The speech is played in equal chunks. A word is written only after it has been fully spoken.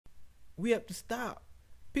We have to stop.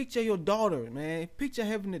 Picture your daughter, man. Picture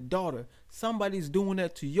having a daughter. Somebody's doing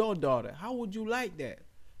that to your daughter. How would you like that?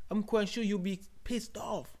 I'm quite sure you'll be pissed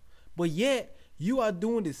off. But yet, you are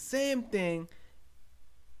doing the same thing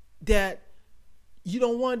that you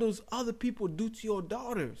don't want those other people do to your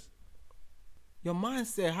daughters. Your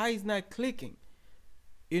mindset, how is not clicking.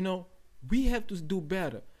 You know, we have to do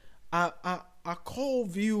better. Our core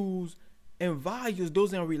views and values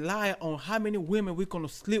doesn't rely on how many women we're gonna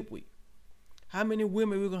sleep with, how many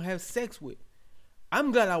women we're gonna have sex with.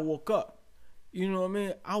 I'm glad I woke up. You know what I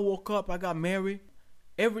mean? I woke up, I got married.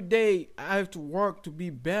 Every day I have to work to be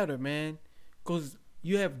better, man. Cause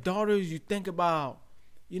you have daughters, you think about,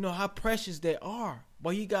 how precious they are.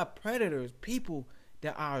 But you got predators, people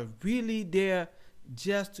that are really there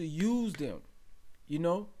just to use them, you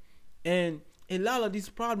know? And a lot of this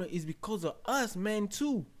problem is because of us, man,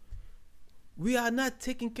 too. We are not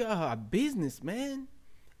taking care of our business, man.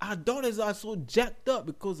 Our daughters are so jacked up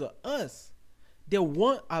because of us. They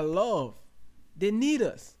want our love. They need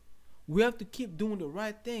us. We have to keep doing the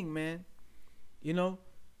right thing, man.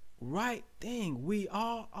 Right thing. We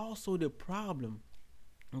are also the problem.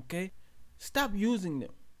 Okay? Stop using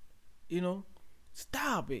them.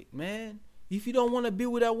 Stop it, man. If you don't want to be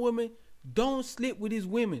with that woman, don't sleep with these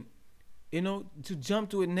women. To jump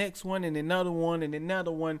to the next one and another one and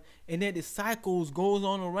another one, and then the cycles goes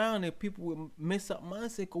on around and people will mess up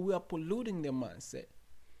mindset because we are polluting their mindset.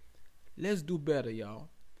 Let's do better, y'all.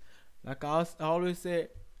 Like I always said,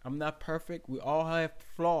 I'm not perfect. We all have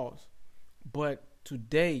flaws. But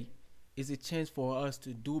today is a chance for us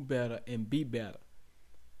to do better and be better.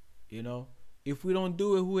 If we don't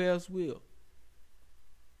do it, who else will?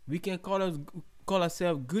 We can call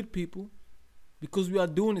ourselves good people because we are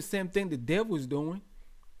doing the same thing the devil is doing.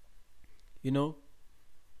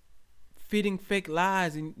 Feeding fake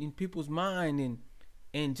lies in people's mind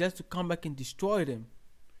and just to come back and destroy them.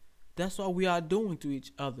 That's what we are doing to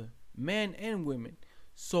each other, men and women.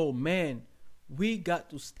 So, man, we got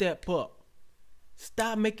to step up.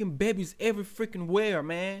 Stop making babies every freaking where,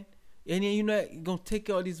 man. And then you're gonna take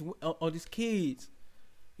care of these kids.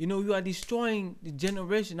 You are destroying the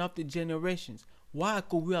generation after generations. Why?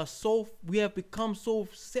 Because we have become so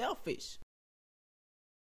selfish.